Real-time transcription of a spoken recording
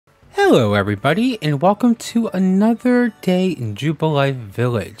Hello everybody, and welcome to another day in Jubilife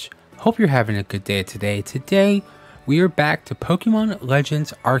Village. Hope you're having a good day today. Today, we are back to Pokémon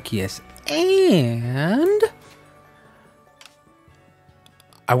Legends Arceus, and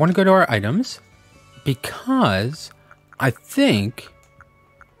I want to go to our items because I think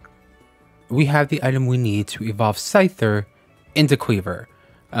we have the item we need to evolve Scyther into Cleaver.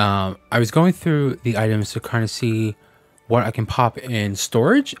 I was going through the items to kind of see what I can pop in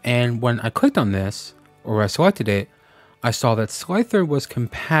storage, and when I clicked on this, or I selected it, I saw that Scyther was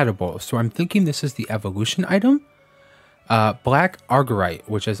compatible, so I'm thinking this is the evolution item. Black Argyrite,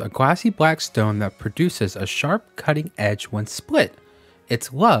 which is a glassy black stone that produces a sharp cutting edge when split.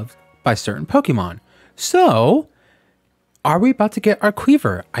 It's loved by certain Pokemon. So, are we about to get our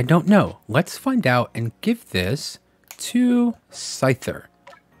Cleaver? I don't know. Let's find out and give this to Scyther.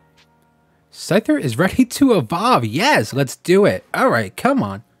 Scyther is ready to evolve. Yes, let's do it. All right, come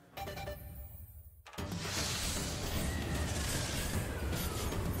on.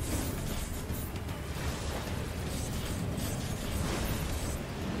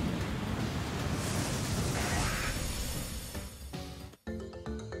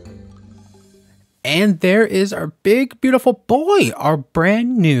 And there is our big, beautiful boy, our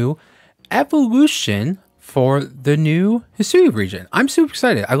brand new evolution for the new Hisui region. I'm super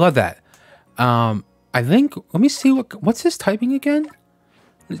excited. I love that. I think, let me see, what's his typing again?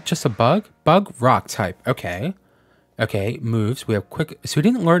 Just a bug? Bug rock type. Okay. Okay, moves. We have quick, so we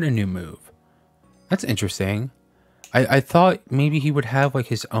didn't learn a new move. That's interesting. I thought maybe he would have like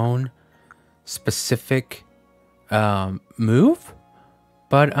his own specific move.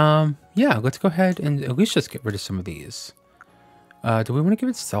 But yeah, let's go ahead and at least just get rid of some of these. Do we want to give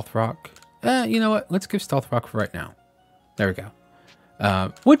it Stealth Rock? You know what? Let's give Stealth Rock for right now. There we go.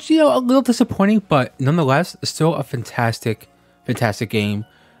 Which, you know, a little disappointing, but nonetheless, still a fantastic game.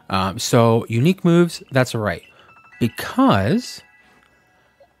 So, unique moves, that's alright. Because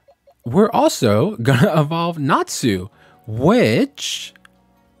we're also gonna evolve Natsu, which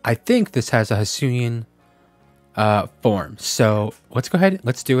I think this has a Hisuian form. So, let's go ahead,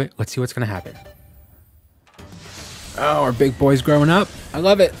 let's do it. Let's see what's gonna happen. Oh, our big boy's growing up. I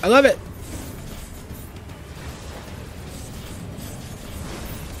love it. I love it.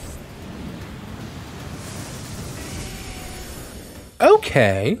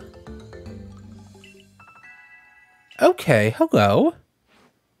 Okay. Okay, hello.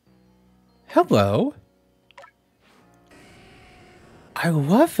 Hello. I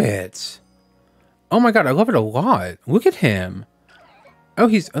love it. Oh my god, I love it a lot. Look at him. Oh,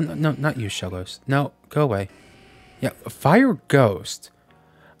 he's... no, not you, Shellos. No, go away. Yeah, Fire Ghost.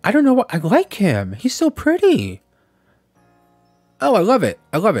 I don't know what... I like him. He's so pretty. Oh, I love it.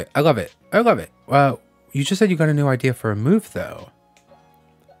 I love it. I love it. I love it. Well, you just said you got a new idea for a move, though.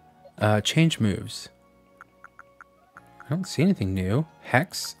 Change moves. I don't see anything new.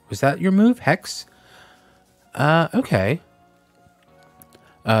 Hex? Was that your move? Hex? Okay.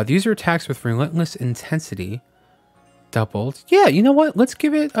 These are attacks with relentless intensity. Doubled. Yeah, you know what? Let's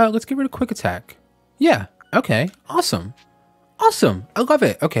give it a quick attack. Yeah. Okay. Awesome. Awesome. I love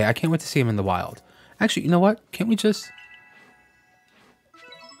it. Okay, I can't wait to see him in the wild. Actually, you know what? Can't we just...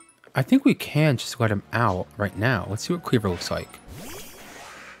 I think we can just let him out right now. Let's see what Cleaver looks like.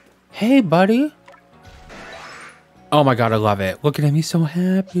 Hey, buddy. Oh my god, I love it. Look at him. He's so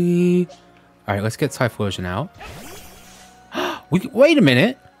happy. All right, let's get Typhlosion out. Wait a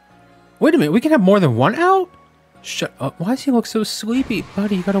minute. Wait a minute. We can have more than one out? Shut up. Why does he look so sleepy?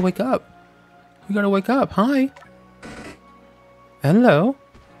 Buddy, you gotta wake up. You gotta wake up. Hi. Hello.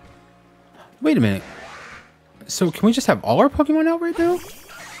 Wait a minute. So can we just have all our Pokemon out right now?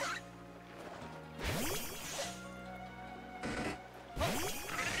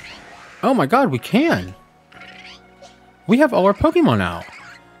 Oh my god, we can. We have all our Pokemon out.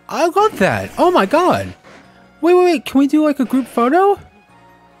 I love that. Oh my god. Wait. Can we do like a group photo?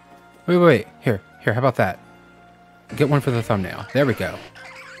 Wait. Here, how about that? Get one for the thumbnail. There we go.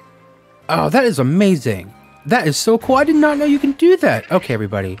 Oh, that is amazing. That is so cool. I did not know you can do that. Okay,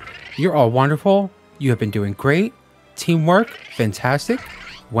 everybody. You're all wonderful. You have been doing great. Teamwork, fantastic.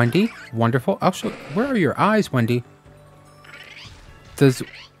 Wendy, wonderful. Actually, where are your eyes, Wendy? Does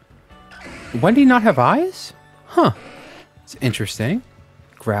Wendy not have eyes? Huh. It's interesting.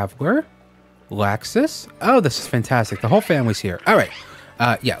 Graveler. Laxus. Oh, this is fantastic. The whole family's here. All right.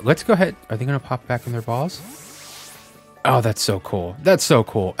 Yeah, let's go ahead. Are they going to pop back in their balls? Oh, that's so cool. That's so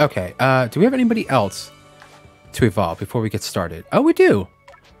cool. Okay. Do we have anybody else to evolve before we get started? Oh, we do.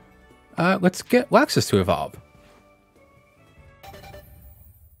 Let's get Laxus to evolve.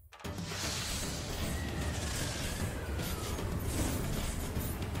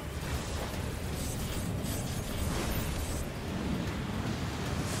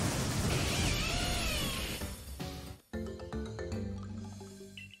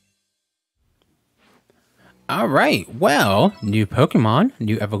 All right, well, new Pokemon,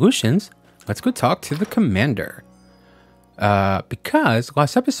 new evolutions. Let's go talk to the commander. Because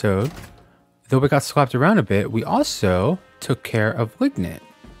last episode, though we got slapped around a bit, we also took care of Lignit,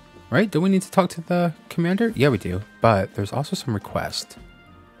 right? Do we need to talk to the commander? Yeah, we do, but there's also some request.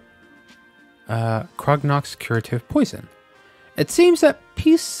 Krognock's Curative Poison. It seems that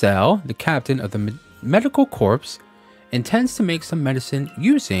Peace Cell, the captain of the medical corps, intends to make some medicine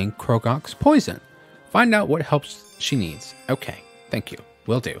using Krognock's poison. Find out what helps she needs. Okay, thank you.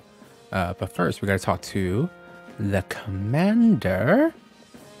 Will do. But first, we gotta talk to the commander.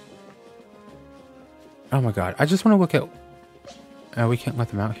 Oh my god, I just want to look at... we can't let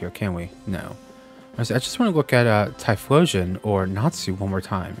them out here, can we? No. I just want to look at Typhlosion or Natsu one more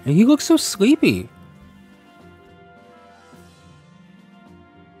time. And he looks so sleepy.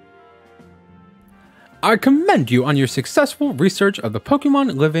 I commend you on your successful research of the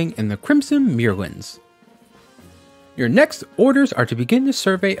Pokemon living in the Crimson Meerlands. Your next orders are to begin the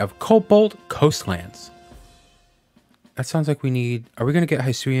survey of Cobalt Coastlands. That sounds like we need... Are we going to get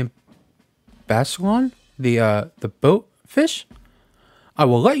Hisuian Basculon? The boat fish? I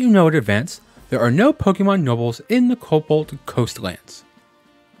will let you know in advance, there are no Pokemon nobles in the Cobalt Coastlands.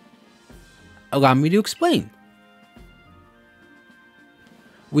 Allow me to explain.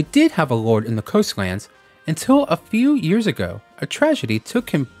 We did have a lord in the coastlands until a few years ago. A tragedy took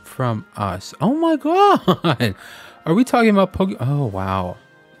him from us. Oh my god! Are we talking about Pokemon? Oh wow.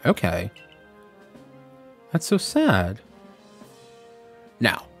 Okay. That's so sad.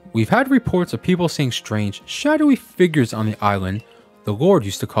 Now, we've had reports of people seeing strange, shadowy figures on the island the lord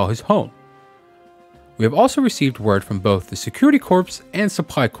used to call his home. We have also received word from both the Security Corps and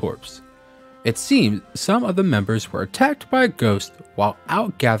Supply Corps. It seems some of the members were attacked by a ghost while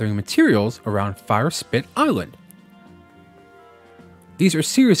out gathering materials around Fire Spit Island. These are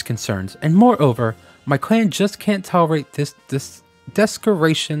serious concerns, and moreover, my clan just can't tolerate this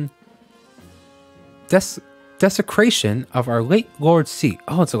desecration of our late Lord's seat.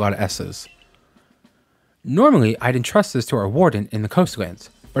 Oh, it's a lot of S's. Normally, I'd entrust this to our warden in the coastlands,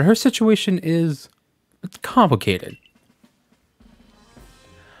 but her situation is complicated.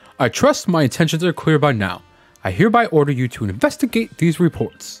 I trust my intentions are clear by now. I hereby order you to investigate these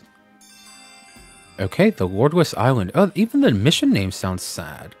reports. Okay, the Lordless Island. Oh, even the mission name sounds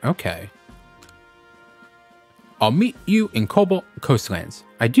sad. Okay. I'll meet you in Cobalt Coastlands.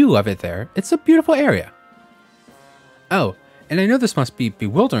 I do love it there. It's a beautiful area. Oh, and I know this must be a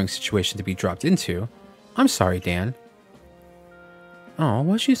bewildering situation to be dropped into. I'm sorry, Dan. Oh,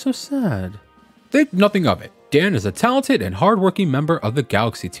 why is she so sad? Think nothing of it. Dan is a talented and hardworking member of the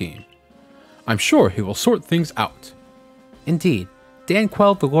Galaxy team. I'm sure he will sort things out. Indeed, Dan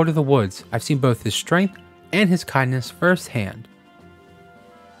quelled the Lord of the Woods. I've seen both his strength and his kindness firsthand.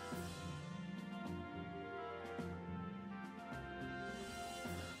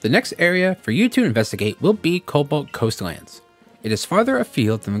 The next area for you to investigate will be Cobalt Coastlands. It is farther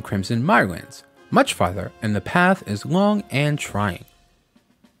afield than the Crimson Mirelands, much farther, and the path is long and trying.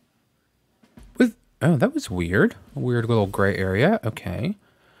 Oh, that was weird. A weird little gray area. Okay.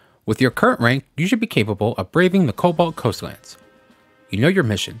 With your current rank, you should be capable of braving the Cobalt Coastlands. You know your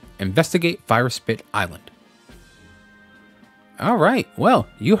mission. Investigate Fire Spit Island. Alright, well,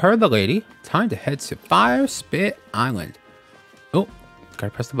 you heard the lady. Time to head to Fire Spit Island. Oh,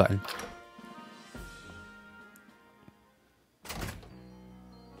 gotta press the button.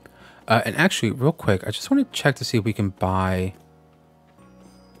 And actually, real quick, I just want to check to see if we can buy...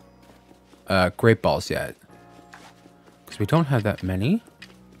 Great Balls yet, because we don't have that many,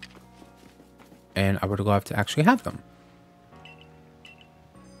 and I would love to actually have them.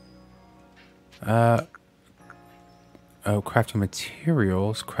 Oh, crafting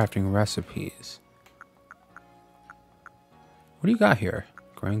materials, crafting recipes. What do you got here?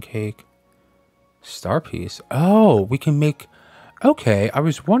 Grain cake, star piece. Oh, we can make... Okay, I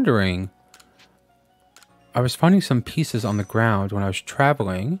was wondering. I was finding some pieces on the ground when I was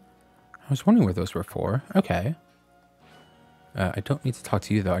traveling. I was wondering what those were for. Okay. I don't need to talk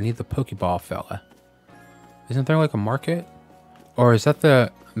to you, though. I need the Poké Ball fella. Isn't there, like, a market? Or is that the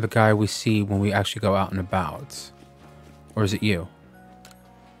guy we see when we actually go out and about? Or is it you?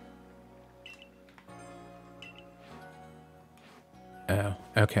 Oh,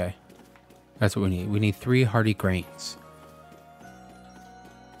 okay. That's what we need. We need 3 hearty grains.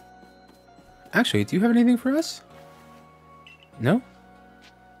 Actually, do you have anything for us? No?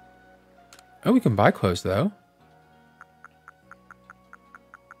 Oh, we can buy clothes, though.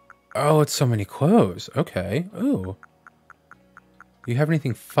 Oh, it's so many clothes. Okay. Ooh. Do you have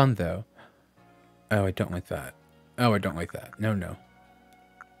anything fun, though? Oh, I don't like that. Oh, I don't like that. No, no.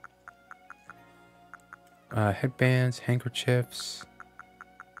 Headbands, handkerchiefs.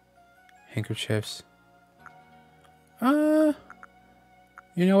 Handkerchiefs. You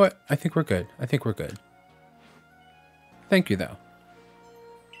know what? I think we're good. I think we're good. Thank you, though.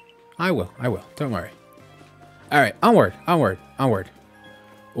 I will. Don't worry. Alright, onward.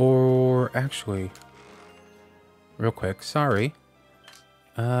 Or, actually... Real quick, sorry.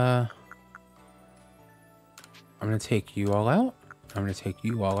 I'm gonna take you all out.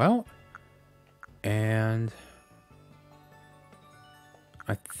 And...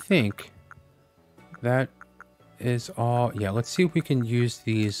 I think... that is all... Yeah, let's see if we can use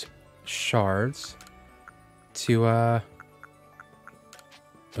these shards to,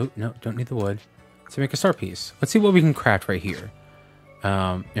 Oh, no, don't need the wood. To make a star piece. Let's see what we can craft right here.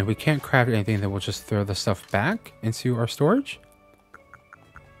 If we can't craft anything, then we'll just throw the stuff back into our storage.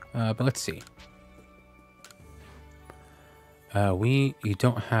 But let's see. You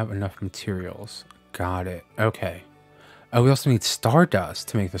don't have enough materials. Got it. Okay. Oh, we also need stardust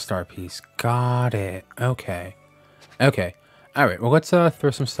to make the star piece. Got it. Okay. Okay. All right. Well, let's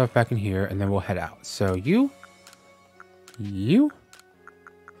throw some stuff back in here, and then we'll head out. So you.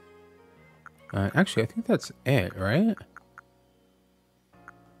 Actually, I think that's it, right?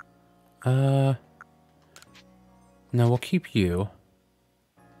 No, we'll keep you.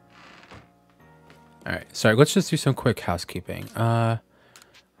 All right. Sorry. Let's just do some quick housekeeping. We're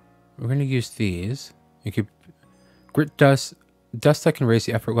gonna use these. You could. Grit dust that can raise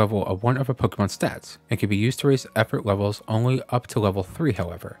the effort level of one of a Pokemon's stats. It can be used to raise effort levels only up to level 3,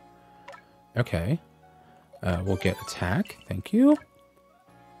 however. Okay. We'll get attack. Thank you.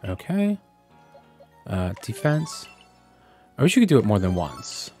 Okay. Defense. I wish you could do it more than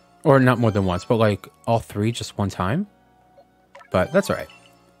once. Or not more than once, but like all 3 just one time. But that's alright.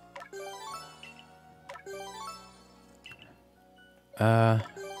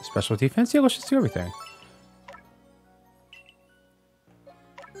 Special defense? Yeah, let's just do everything.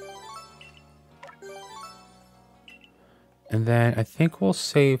 And then I think we'll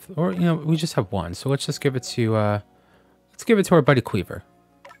save, or, you know, we just have one. So let's just give it to, let's give it to our buddy Cleaver.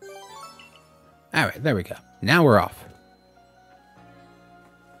 All right, there we go. Now we're off.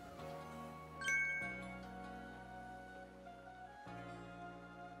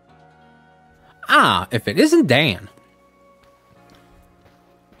 Ah, if it isn't Dan.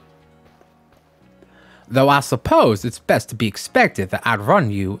 Though I suppose it's best to be expected that I'd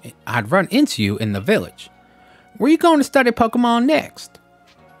run into you in the village. Where are you going to study Pokemon next?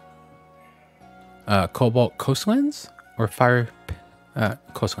 Cobalt Coastlands? Or Fire...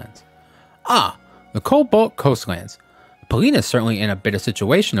 Coastlands. Ah, the Cobalt Coastlands. Polina's certainly in a bitter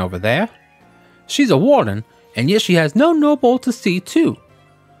situation over there. She's a warden, and yet she has no noble to see too.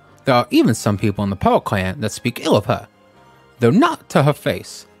 There are even some people in the Pearl clan that speak ill of her, though not to her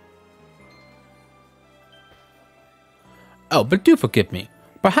face. Oh, but do forgive me.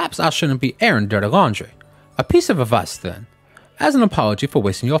 Perhaps I shouldn't be airing dirty laundry. A piece of advice then, as an apology for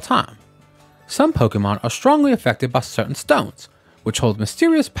wasting your time. Some Pokemon are strongly affected by certain stones, which hold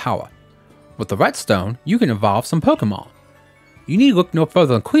mysterious power. With the right stone, you can evolve some Pokemon. You need look no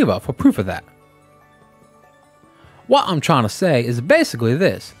further than Cleaver for proof of that. What I'm trying to say is basically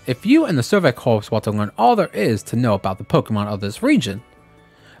this. If you and the Survey Corps want to learn all there is to know about the Pokemon of this region,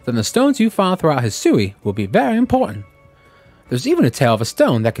 then the stones you find throughout Hisui will be very important. There's even a tale of a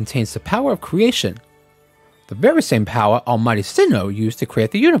stone that contains the power of creation. The very same power Almighty Sinnoh used to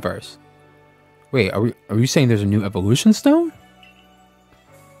create the universe. Wait, are you saying there's a new evolution stone?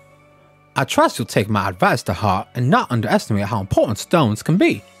 I trust you'll take my advice to heart and not underestimate how important stones can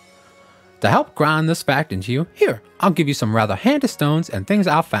be. To help grind this fact into you, here, I'll give you some rather handy stones and things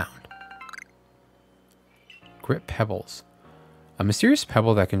I've found. Grit Pebbles. A mysterious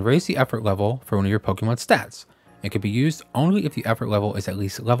pebble that can raise the effort level for one of your Pokemon stats. It can be used only if the effort level is at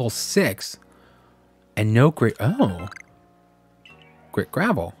least level 6. And no grit... Oh. Grit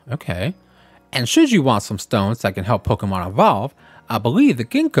Gravel. Okay. And should you want some stones that can help Pokemon evolve, I believe the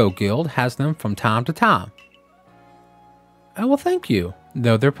Ginkgo Guild has them from time to time. Oh, well, thank you.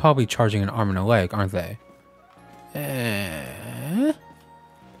 Though they're probably charging an arm and a leg, aren't they? Heading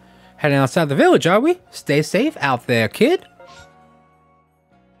outside the village, are we? Stay safe out there, kid.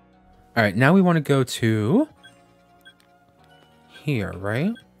 Alright, now we want to go to... here,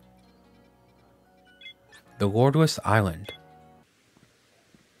 right? The Lordless Island.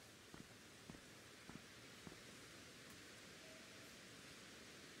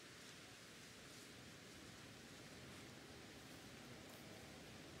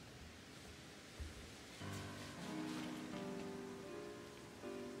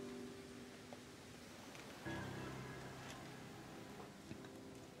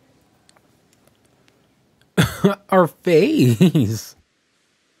 Our face!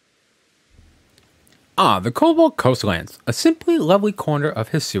 Ah, the Cobalt Coastlands, a simply lovely corner of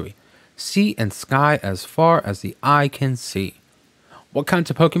Hisui. Sea and sky as far as the eye can see. What kinds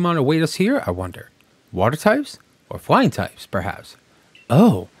of Pokemon await us here, I wonder? Water types? Or flying types, perhaps?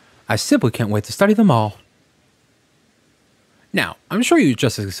 Oh, I simply can't wait to study them all. Now, I'm sure you're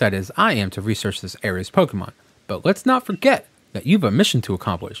just as excited as I am to research this area's Pokemon, but let's not forget that you've a mission to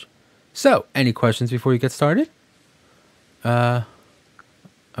accomplish. So, any questions before you get started? About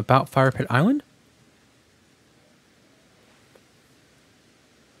Fire Pit Island?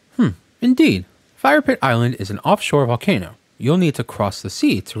 Indeed. Fire Pit Island is an offshore volcano. You'll need to cross the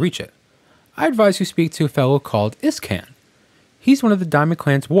sea to reach it. I advise you speak to a fellow called Iscan. He's one of the Diamond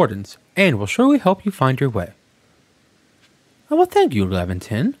Clan's wardens, and will surely help you find your way. Oh, well, thank you,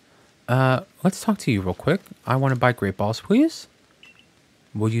 Leventon. Let's talk to you real quick. I want to buy Great Balls, please.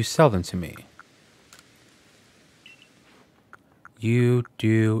 Will you sell them to me? You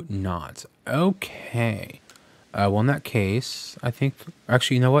do not. Okay. Well, in that case, I think...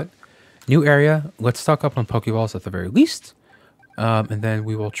 Actually, you know what? New area. Let's stock up on Pokeballs at the very least. And then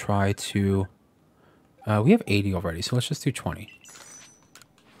we will try to... we have 80 already, so let's just do 20.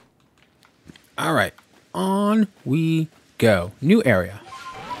 Alright. On we go. New area.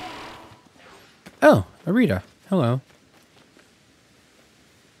 Oh, Arita. Hello.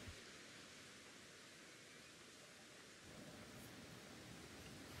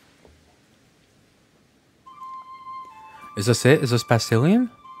 Is this it? Is this Basilian?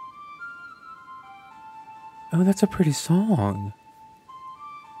 Oh, that's a pretty song.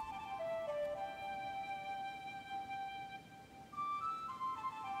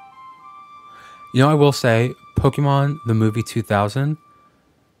 You know, I will say, Pokemon, the movie 2000,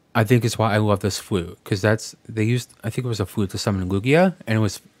 I think is why I love this flute. Because they used, I think it was a flute to summon Lugia, and it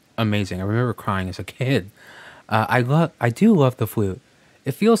was amazing. I remember crying as a kid. I do love the flute.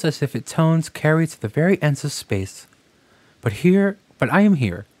 It feels as if its tones carry to the very ends of space. But I am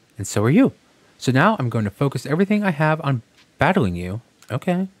here, and so are you. So now I'm going to focus everything I have on battling you.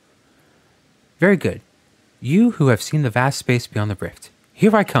 Okay. Very good. You who have seen the vast space beyond the rift.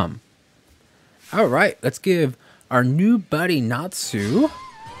 Here I come. Alright, let's give our new buddy Natsu.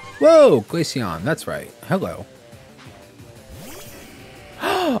 Whoa, Glaceon, that's right. Hello.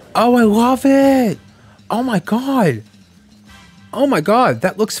 Oh, I love it! Oh my god! Oh my god,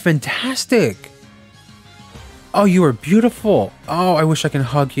 that looks fantastic! Oh, you are beautiful. Oh, I wish I can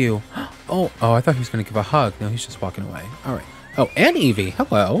hug you. Oh, I thought he was going to give a hug. No, he's just walking away. All right. Oh, and Eevee.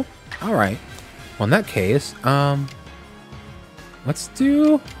 Hello. All right. Well, in that case, let's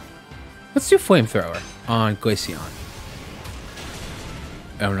do Flamethrower on Glaceon.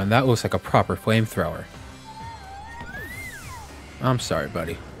 Oh, no, that looks like a proper Flamethrower. I'm sorry,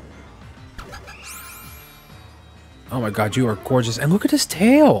 buddy. Oh my god, you are gorgeous. And look at his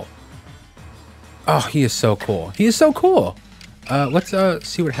tail. Oh, he is so cool. He is so cool. Let's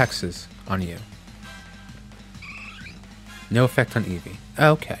see what Hex is on you. No effect on Eevee.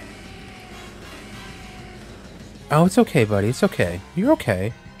 Okay. Oh, it's okay, buddy. It's okay. You're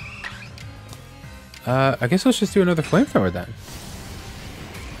okay. I guess let's just do another Flamethrower then.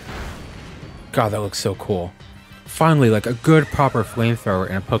 God, that looks so cool. Finally, like a good, proper Flamethrower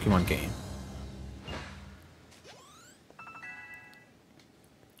in a Pokemon game.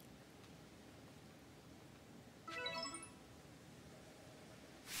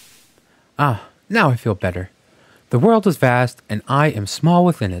 Ah, now I feel better. The world is vast, and I am small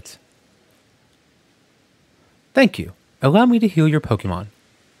within it. Thank you. Allow me to heal your Pokemon.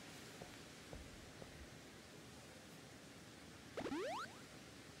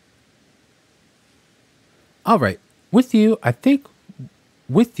 Alright, with you, I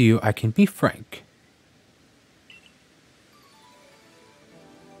can be frank.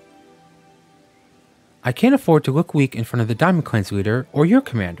 I can't afford to look weak in front of the Diamond Clan's leader or your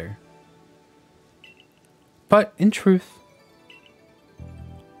commander. But, in truth,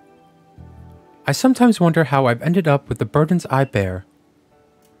 I sometimes wonder how I've ended up with the burdens I bear.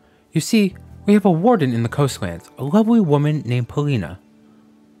 You see, we have a warden in the coastlands, a lovely woman named Polina.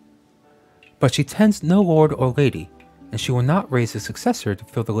 But she tends no lord or lady, and she will not raise a successor to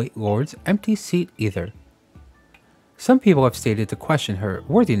fill the late lord's empty seat either. Some people have stated to question her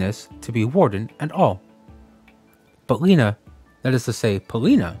worthiness to be warden at all. But Lena, that is to say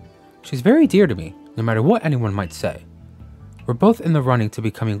Polina, she's very dear to me, no matter what anyone might say. We're both in the running to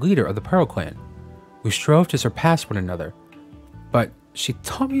becoming leader of the Pearl Clan. We strove to surpass one another, but she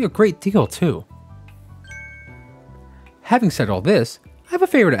taught me a great deal too. Having said all this, I have a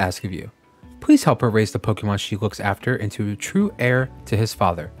favor to ask of you. Please help her raise the Pokemon she looks after into a true heir to his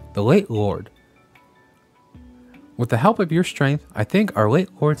father, the late Lord. With the help of your strength, I think our late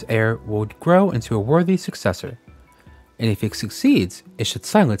lord's heir will grow into a worthy successor. And if it succeeds, it should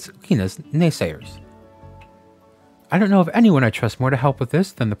silence Lena's naysayers. I don't know of anyone I trust more to help with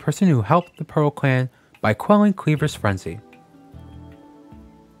this than the person who helped the Pearl Clan by quelling Cleaver's frenzy.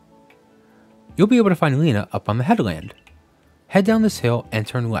 You'll be able to find Lena up on the headland. Head down this hill and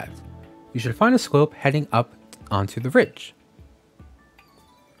turn left. You should find a slope heading up onto the ridge.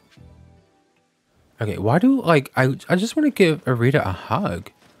 Okay, why do, like, I just want to give Arita a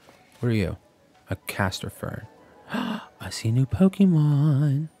hug. What are you? A caster fern. I see a new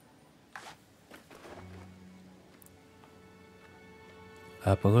Pokemon.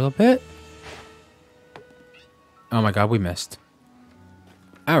 Up a little bit. Oh my god, we missed.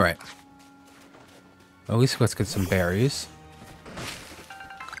 Alright. At least let's get some berries.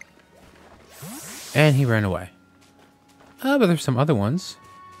 And he ran away. Oh, but there's some other ones.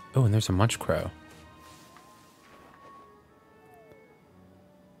 Oh, and there's a munch crow.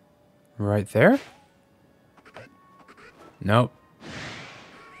 Right there? Nope.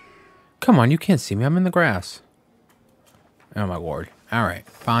 Come on, you can't see me. I'm in the grass. Oh my lord. Alright.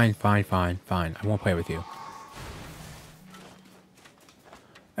 Fine. I won't play with you.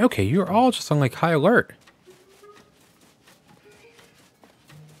 Okay, you're all just on like high alert.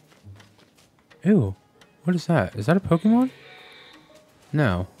 Ew. What is that? Is that a Pokemon?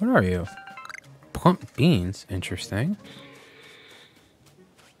 No. What are you? Plump beans. Interesting.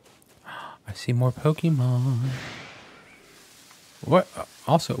 I see more Pokemon. What?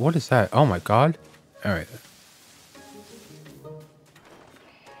 Also, what is that? Oh my god. Alright.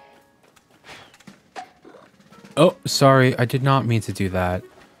 Oh, sorry. I did not mean to do that.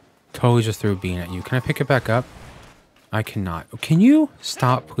 Totally just threw a bean at you. Can I pick it back up? I cannot. Can you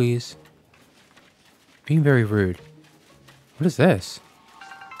stop, please? Being very rude. What is this?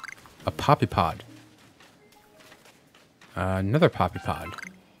 A Poppy Pod. Another Poppy Pod.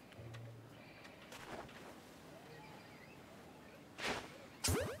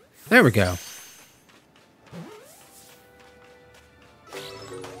 There we go.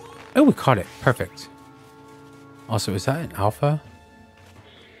 Oh, we caught it. Perfect. Also, is that an alpha?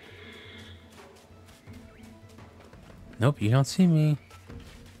 Nope, you don't see me.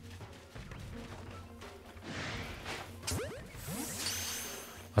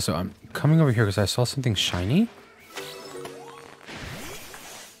 Also, I'm coming over here because I saw something shiny.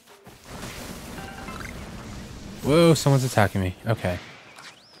 Whoa, someone's attacking me. Okay.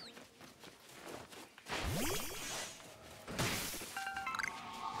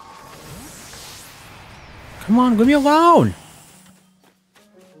 Come on, leave me alone!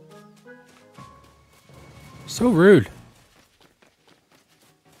 So rude.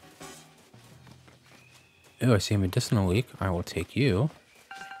 Oh, I see a medicinal leak. I will take you.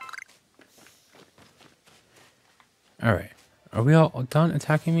 Alright. Are we all done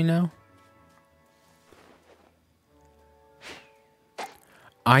attacking me now?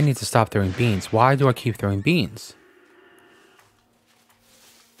 I need to stop throwing beans. Why do I keep throwing beans?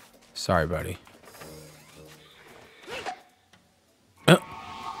 Sorry, buddy. Oh.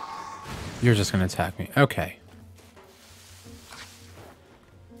 You're just gonna attack me. Okay.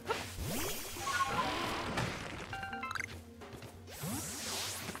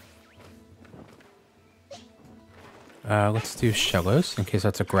 Let's do Shellos, in case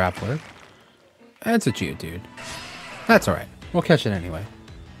that's a grappler. It's a Geodude. That's alright. We'll catch it anyway.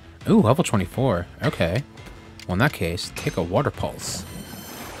 Ooh, level 24. Okay. Well, in that case, take a Water Pulse.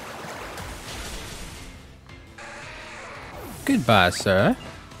 Goodbye, sir.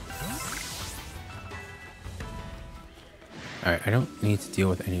 Alright, I don't need to deal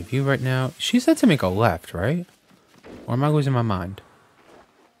with any of you right now. She said to make a left, right? Or am I losing my mind?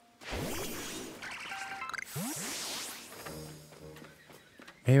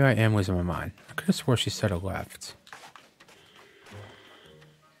 Maybe I am losing my mind. I could have swore she said a left.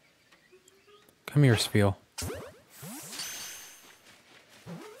 Come here, Spiel.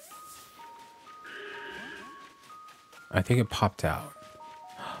 I think it popped out.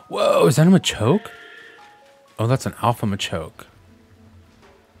 Whoa, is that a Machoke? Oh, that's an Alpha Machoke.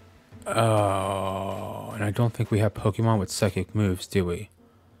 Oh, and I don't think we have Pokemon with psychic moves, do we?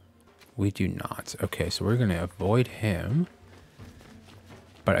 We do not. Okay, so we're going to avoid him.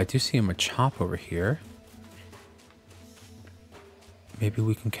 But I do see a Machop over here. Maybe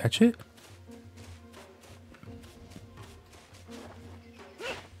we can catch it?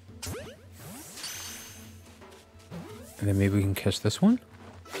 And then maybe we can catch this one?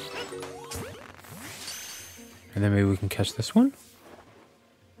 And then maybe we can catch this one?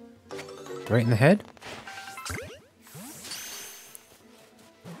 Right in the head?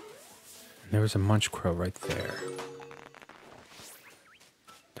 And there was a Munch Crow right there.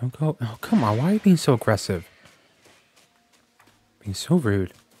 Don't go. Oh, come on. Why are you being so aggressive? Being so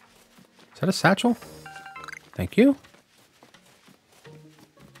rude. Is that a satchel? Thank you.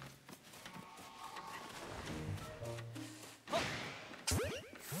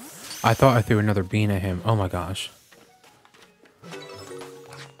 I thought I threw another bean at him. Oh my gosh.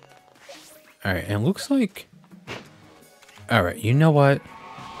 Alright, and it looks like... Alright, you know what?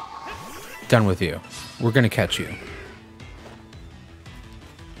 Done with you. We're gonna catch you.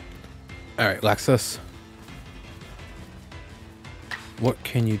 Alright, Lexus. What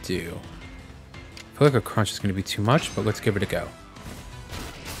can you do? I feel like a crunch is gonna be too much, but let's give it a go.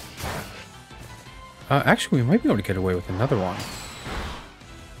 Actually, we might be able to get away with another one.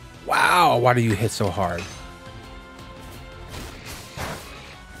 Wow, why do you hit so hard?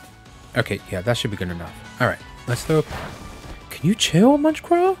 Okay, yeah, that should be good enough. Alright, let's throw... Can you chill,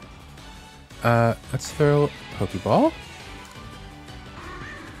 Munchcrow? Let's throw Poké Ball.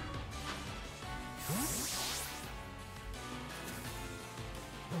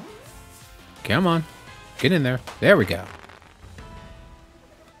 Come on. Get in there. There we go.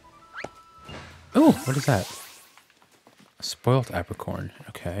 Oh, what is that? A spoiled apricorn.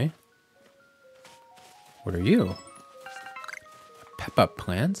 Okay. What are you? Pep up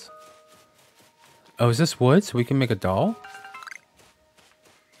plants? Oh, is this wood so we can make a doll?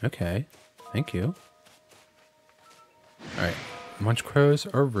 Okay. Thank you. Alright.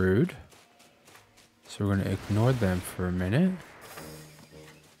 Munchcrows are rude. So we're going to ignore them for a minute.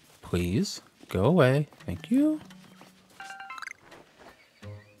 Please. Go away. Thank you.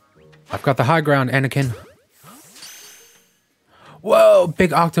 I've got the high ground, Anakin. Whoa,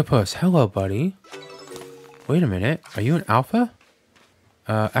 big octopus. Hello, buddy. Wait a minute. Are you an alpha?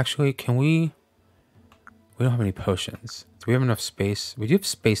 Actually, can we... We don't have any potions. Do we have enough space? We do have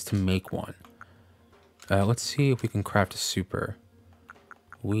space to make one. Let's see if we can craft a super.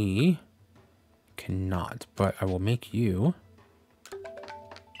 We cannot, but I will make you...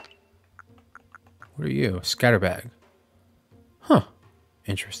 What are you? Scatterbag. Huh.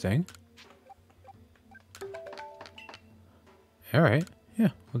 Interesting. Alright.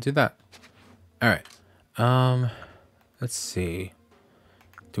 Yeah, we'll do that. Alright. Let's see.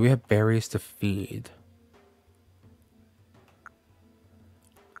 Do we have berries to feed?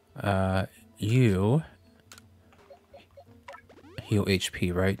 You heal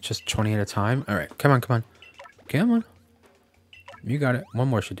HP, right? Just 20 at a time? Alright, come on, come on. Come on. You got it. One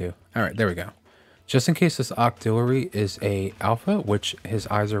more should do. Alright, there we go. Just in case this auxiliary is a alpha, which his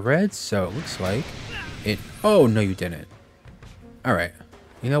eyes are red, so it looks like it... Oh, no, you didn't. Alright.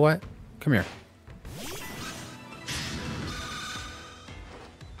 You know what? Come here.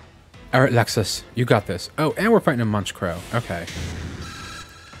 Alright, Lexus. You got this. Oh, and we're fighting a Munchcrow. Okay.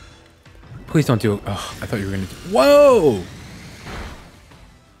 Please don't do it. Oh, I thought you were going to do... Whoa!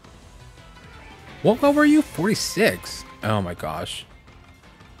 What level are you? 46. Oh, my gosh.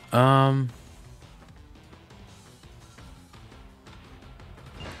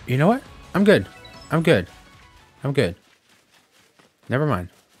 You know what? I'm good. I'm good. I'm good. Never mind.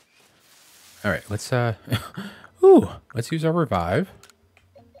 All right, let's ooh, let's use our revive.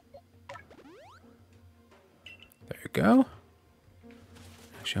 There you go.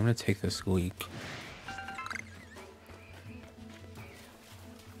 Actually, I'm gonna take this leak.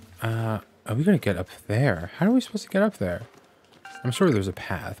 Are we gonna get up there? How are we supposed to get up there? I'm sure there's a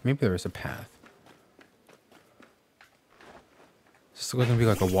path. Maybe there is a path. Is this gonna be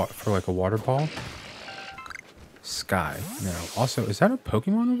like a water ball? Sky. No. Also, is that a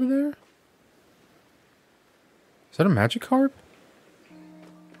Pokemon over there? Is that a Magikarp?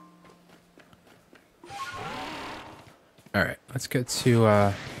 Alright, let's get to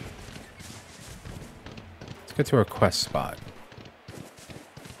our quest spot.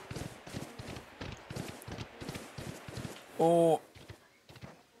 Oh.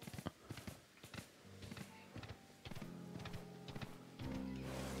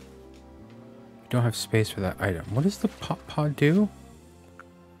 Don't have space for that item. What does the pop pod do?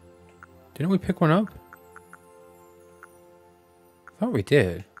 Didn't we pick one up? I thought we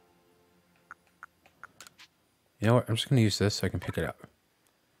did. You know what? I'm just going to use this so I can pick it up.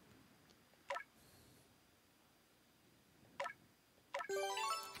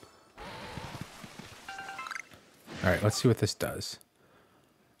 Alright, let's see what this does.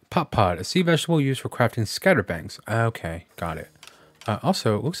 Pop pod, a sea vegetable used for crafting scatterbangs. Okay, got it.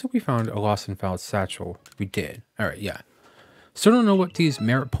 Also, it looks like we found a lost and found satchel. We did. Alright, yeah. Still don't know what these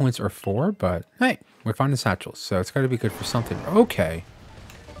merit points are for, but hey, we're finding satchels, so it's got to be good for something. Okay.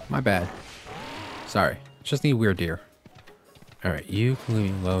 My bad. Sorry. Just need weird deer. Alright, you can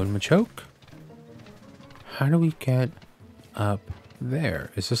leave me alone, Machoke. How do we get up there.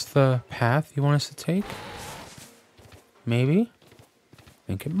 Is this the path you want us to take? Maybe? I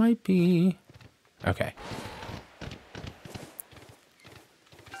think it might be. Okay.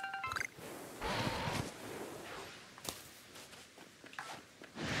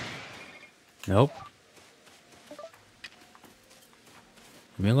 Nope.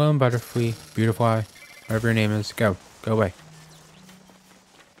 Leave me alone, Butterfly, Beautifly, whatever your name is. Go. Go away.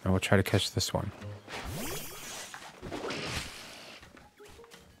 And we'll try to catch this one.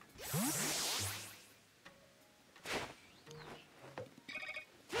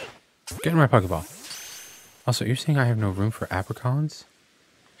 Get in my Poké Ball. Also, you're saying I have no room for apricons?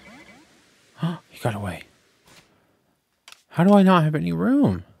 Huh? He got away. How do I not have any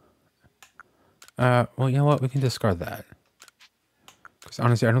room? Well, you know what? We can discard that. Because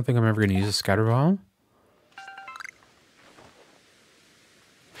honestly, I don't think I'm ever going to use a scatter bomb.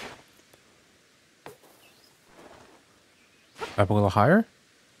 Up a little higher?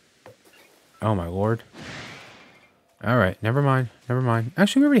 Oh my lord. Alright, never mind. Never mind.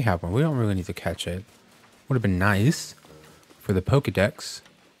 Actually, we already have one. We don't really need to catch it. Would have been nice for the Pokedex.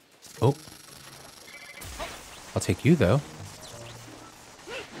 Oh. I'll take you, though.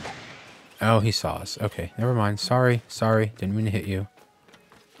 Oh, he saw us. Okay, never mind. Sorry. Sorry. Didn't mean to hit you.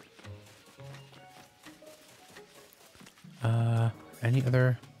 Any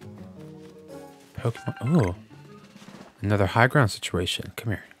other Pokemon? Oh. Another high ground situation.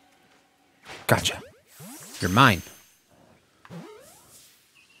 Come here. Gotcha. You're mine.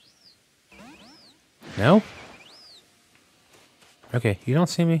 No? Okay, you don't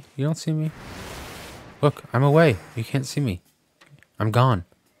see me. You don't see me. Look, I'm away. You can't see me. I'm gone.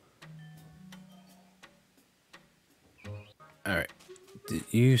 Alright.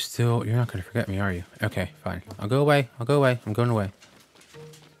 You're not going to forget me, are you? Okay, fine. I'll go away. I'll go away. I'm going away.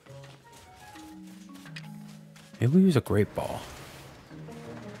 Maybe we use a Great Ball.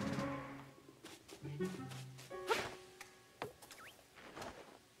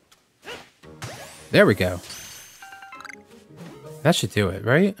 There we go. That should do it,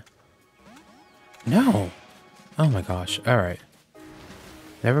 right? No. Oh my gosh. Alright.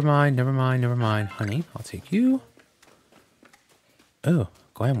 Never mind, never mind, never mind. Honey, I'll take you. Oh,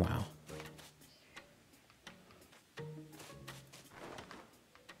 Glam Wow.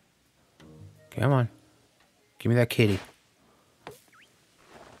 Come on. Give me that kitty.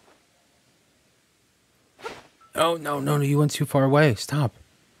 Oh, no, no, no. You went too far away. Stop.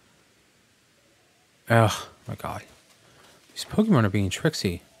 Oh, my God. These Pokemon are being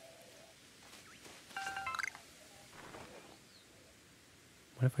tricksy.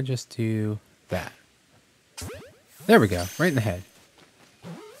 What if I just do that? There we go. Right in the head.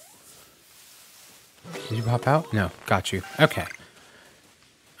 Did you pop out? No. Got you. Okay.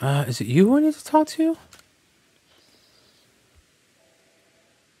 Is it you I need to talk to?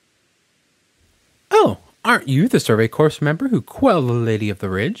 Oh, aren't you the Survey Corps member who quelled the Lady of the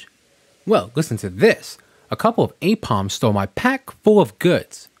Ridge? Well, listen to this. A couple of Apoms stole my pack full of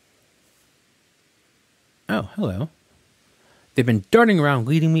goods. Oh, hello. They've been darting around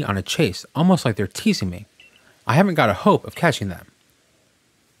leading me on a chase, almost like they're teasing me. I haven't got a hope of catching them.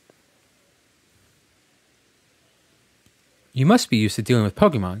 You must be used to dealing with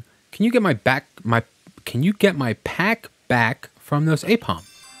Pokemon. Can you get my pack back from those Apom?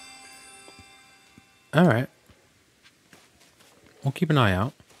 Alright. We'll keep an eye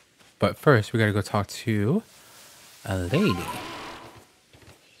out. But first, we gotta go talk to a lady.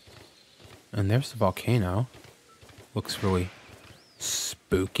 And there's the volcano. Looks really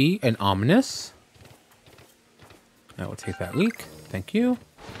spooky and ominous. I will take that leak. Thank you.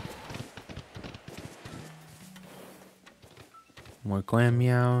 More Glam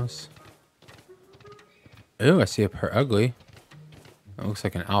Meows. Ooh, I see her ugly. It looks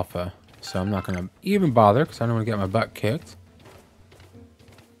like an alpha. So I'm not gonna even bother because I don't want to get my butt kicked.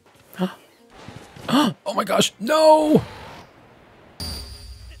 Oh my gosh, no!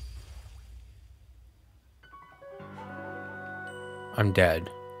 I'm dead.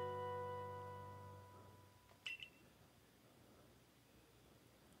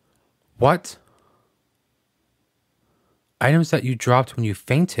 What? Items that you dropped when you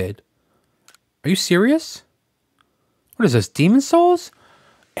fainted? Are you serious? What is this, Demon Souls?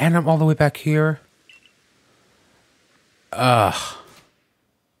 And I'm all the way back here. Ugh.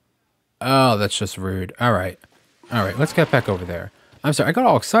 Oh, that's just rude. Alright. Alright, let's get back over there. I'm sorry, I got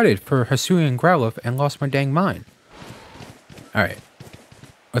all excited for Hisui and Growlithe and lost my dang mind. Alright.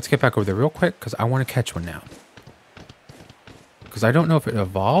 Let's get back over there real quick, because I want to catch one now. Because I don't know if it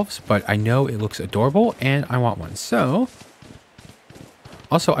evolves, but I know it looks adorable, and I want one. So,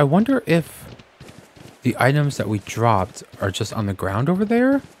 also, I wonder if the items that we dropped are just on the ground over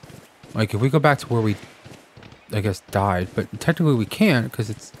there? Like, if we go back to where we, I guess, died, but technically we can't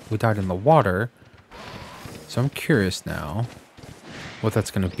because we died in the water. So I'm curious now what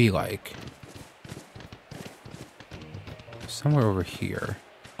that's going to be like. Somewhere over here.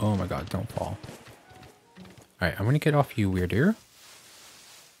 Oh my god, don't fall. Alright, I'm going to get off you, weird ear.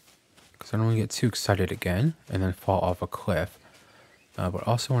 Because I don't want to get too excited again and then fall off a cliff. But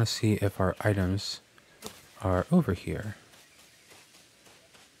I also want to see if our items are over here.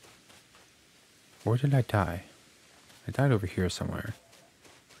 Where did I die? I died over here somewhere.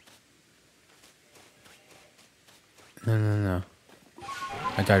 No.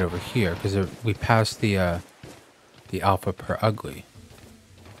 I died over here because we passed the alpha per ugly.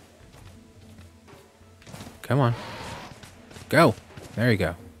 Come on. Go. There you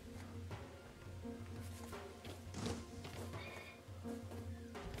go.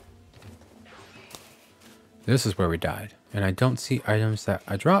 This is where we died. And I don't see items that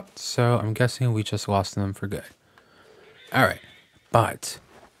I dropped, so I'm guessing we just lost them for good. Alright. But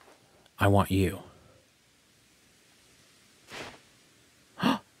I want you.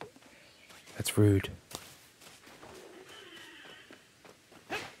 That's rude.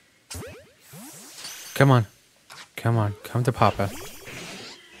 Come on. Come on. Come to Papa.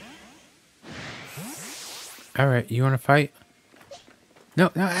 Alright, you want to fight?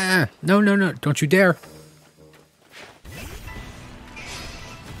 No, no. Don't you dare.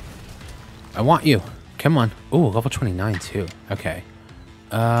 I want you. Come on. Ooh, level 29 too. Okay.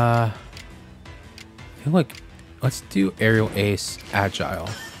 I feel like let's do Aerial Ace Agile.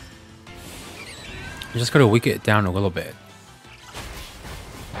 I'm just gonna weaken it down a little bit.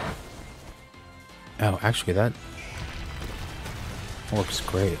 Oh, actually that works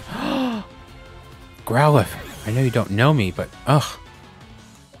great. Growlithe. I know you don't know me, but ugh.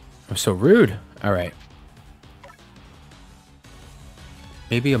 I'm so rude. Alright.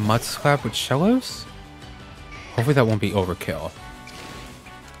 Maybe a Mud Slap with Shellos? Hopefully that won't be overkill.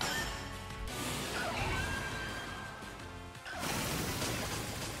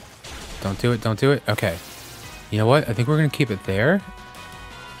 Don't do it, don't do it. Okay. You know what? I think we're going to keep it there.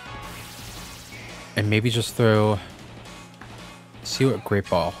 And maybe just throw... See what Great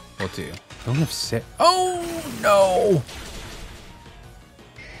Ball will do. I don't have sit. Oh, no!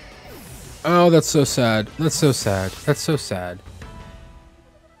 Oh, that's so sad. That's so sad. That's so sad.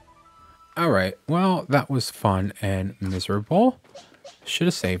 Alright, well, that was fun and miserable. Should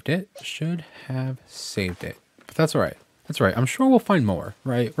have saved it. Should have saved it. But that's alright. That's alright. I'm sure we'll find more,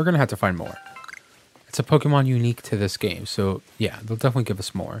 right? We're going to have to find more. It's a Pokemon unique to this game. So, yeah, they'll definitely give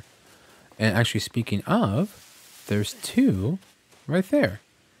us more. And actually, speaking of, there's two right there.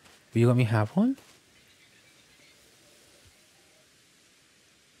 Will you let me have one?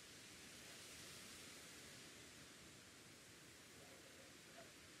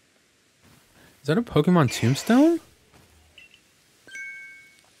 Is that a Pokemon Tombstone?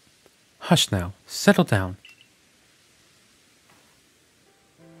 Hush now. Settle down.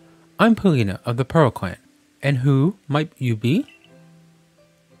 I'm Polina of the Pearl Clan. And who might you be?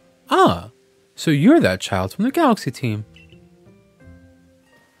 Ah, so you're that child from the Galaxy team.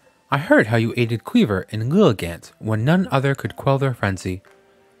 I heard how you aided Cleaver and Lilligant when none other could quell their frenzy.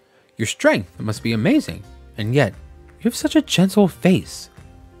 Your strength must be amazing, and yet you have such a gentle face.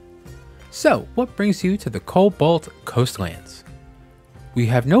 So, what brings you to the Cobalt Coastlands? We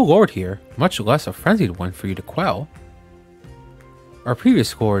have no lord here, much less a frenzied one for you to quell. Our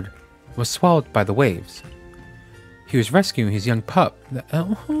previous lord was swallowed by the waves. He was rescuing his young pup.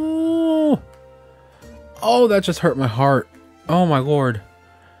 Oh, that just hurt my heart. Oh my lord.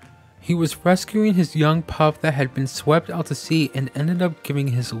 He was rescuing his young pup that had been swept out to sea and ended up giving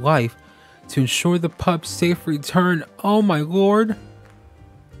his life to ensure the pup's safe return. Oh my lord.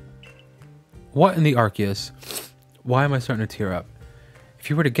 What in the Arceus? Why am I starting to tear up? If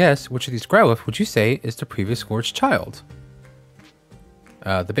you were to guess, which of these Growlithe would you say is the previous lord's child?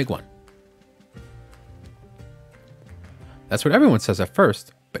 The big one. That's what everyone says at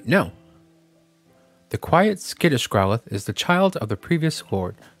first, but no. The quiet, skittish Growlithe is the child of the previous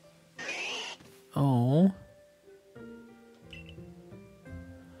lord. Oh.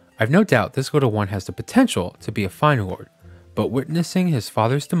 I've no doubt this little one has the potential to be a fine lord, but witnessing his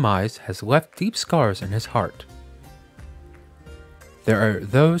father's demise has left deep scars in his heart. There are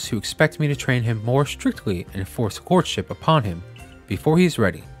those who expect me to train him more strictly and force lordship upon him before he is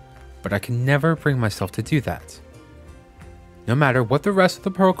ready, but I can never bring myself to do that. No matter what the rest of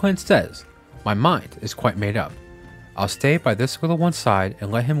the Pearl Clan says, my mind is quite made up. I'll stay by this little one's side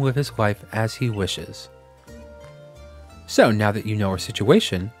and let him live his life as he wishes. So now that you know our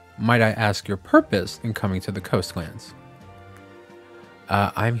situation, Might I ask your purpose in coming to the coastlands?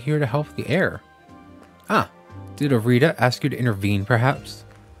 I'm here to help the heir. Ah, did Arita ask you to intervene, perhaps?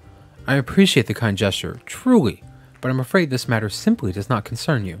 I appreciate the kind gesture, truly, but I'm afraid this matter simply does not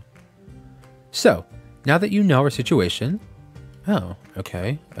concern you. So, now that you know our situation... Oh,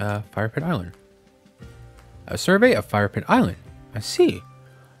 okay. Fire Pit Island. A survey of Fire Pit Island. I see.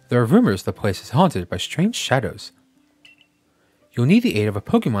 There are rumors the place is haunted by strange shadows. You'll need the aid of a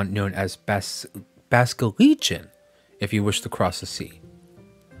Pokemon known as Basculegion if you wish to cross the sea.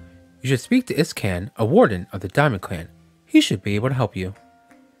 You should speak to Iscan, a warden of the Diamond Clan. He should be able to help you.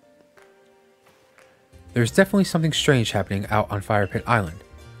 There's definitely something strange happening out on Fire Pit Island.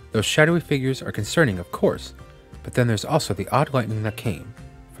 Those shadowy figures are concerning, of course, but then there's also the odd lightning that came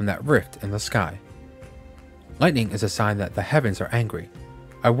from that rift in the sky. Lightning is a sign that the heavens are angry.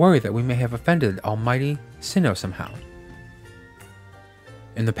 I worry that we may have offended Almighty Sinnoh somehow.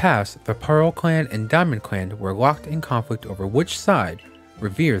 In the past, the Pearl Clan and Diamond Clan were locked in conflict over which side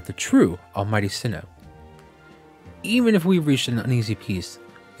revered the true Almighty Sinnoh. Even if we reached an uneasy peace,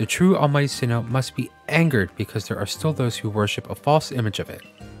 the true Almighty Sinnoh must be angered because there are still those who worship a false image of it.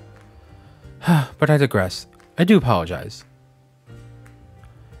 But I digress. I do apologize.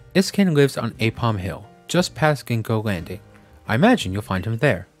 Iscan lives on Apom Hill, just past Ginkgo Landing. I imagine you'll find him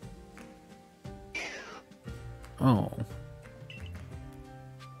there. Oh.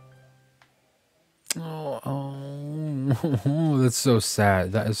 Oh, that's so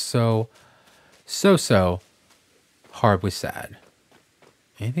sad. That is so horribly sad.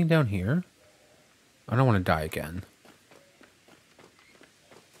 Anything down here? I don't want to die again.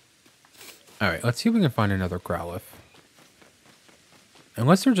 Alright, let's see if we can find another Growlithe.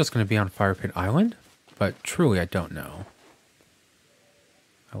 Unless they're just going to be on Fire Pit Island, but truly I don't know.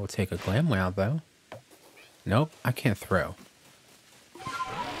 I will take a Glamloud though. Nope, I can't throw.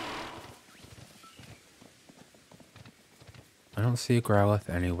 I don't see a Growlithe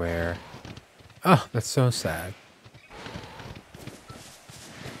anywhere. Oh, that's so sad.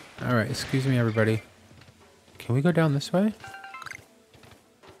 Alright, excuse me everybody. Can we go down this way?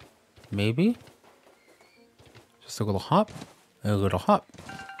 Maybe? Just a little hop. A little hop.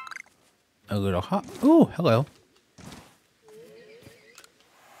 A little hop. Ooh, hello.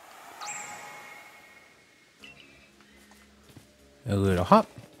 A little hop.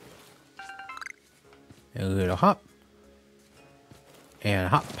 A little hop. And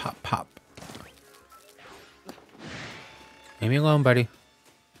hop, pop, pop. Leave me alone, buddy.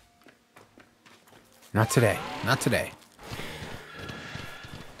 Not today. Not today.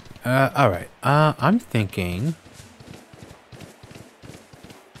 Alright. I'm thinking...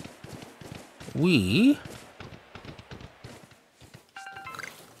 we...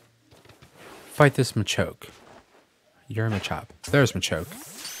 fight this Machoke. You're a Machop. There's Machoke.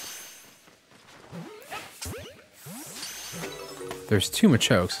 There's two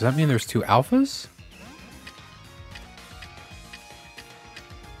Machokes. Does that mean there's two Alphas?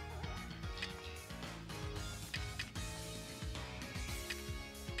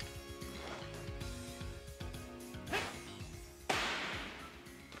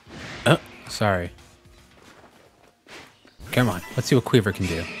 Oh, sorry. Come on. Let's see what Cleaver can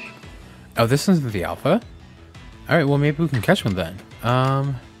do. Oh, this isn't the Alpha? Alright, well maybe we can catch one then.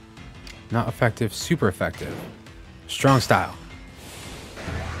 Not effective, super effective. Strong style.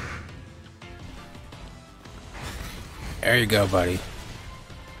 There you go, buddy.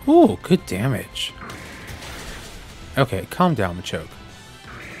 Ooh, good damage. Okay, calm down, Machoke.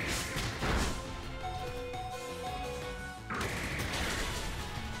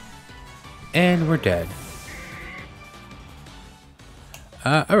 And we're dead.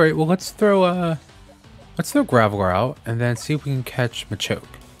 Alright, well let's throw Graveler out and then see if we can catch Machoke.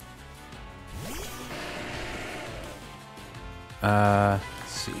 Let's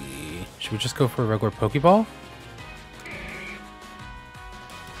see. Should we just go for a regular Poké Ball?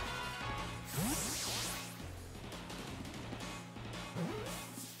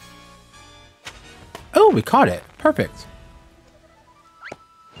 Oh, we caught it. Perfect.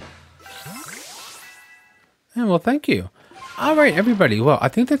 And well, thank you. All right, everybody. Well, I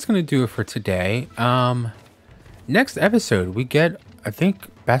think that's going to do it for today. Next episode, we get, I think,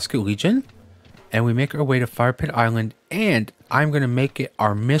 Basculegion, and we make our way to Fire Pit Island, and I'm going to make it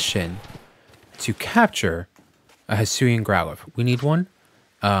our mission to capture a Hisuian Growlithe. We need one.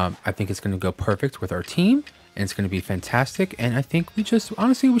 I think it's going to go perfect with our team, and it's going to be fantastic, and I think we just,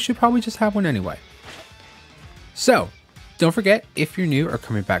 honestly, we should probably just have one anyway. So, don't forget, if you're new or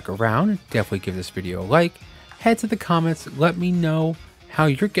coming back around, definitely give this video a like. Head to the comments, let me know how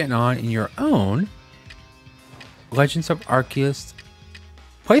you're getting on in your own Legends of Arceus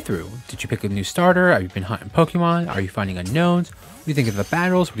playthrough. Did you pick a new starter? Have you been hunting Pokemon? Are you finding unknowns? What do you think of the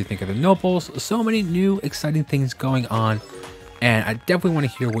battles? What do you think of the nobles? So many new exciting things going on, and I definitely want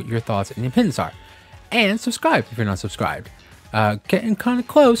to hear what your thoughts and opinions are. And subscribe if you're not subscribed. Getting kind of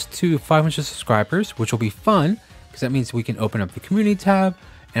close to 500 subscribers, which will be fun because that means we can open up the community tab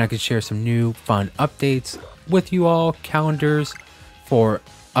and I can share some new fun updates with you all, calendars for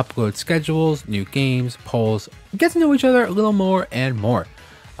upload schedules, new games, polls, get to know each other a little more and more.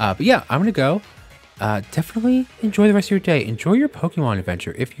 But yeah, I'm gonna go. Definitely enjoy the rest of your day. Enjoy your Pokemon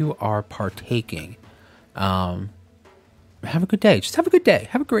adventure if you are partaking. Have a good day. Just have a good day.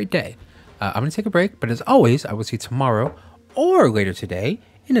 Have a great day. I'm gonna take a break, but as always, I will see you tomorrow or later today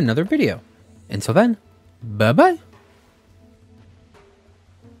in another video. Until then, bye bye.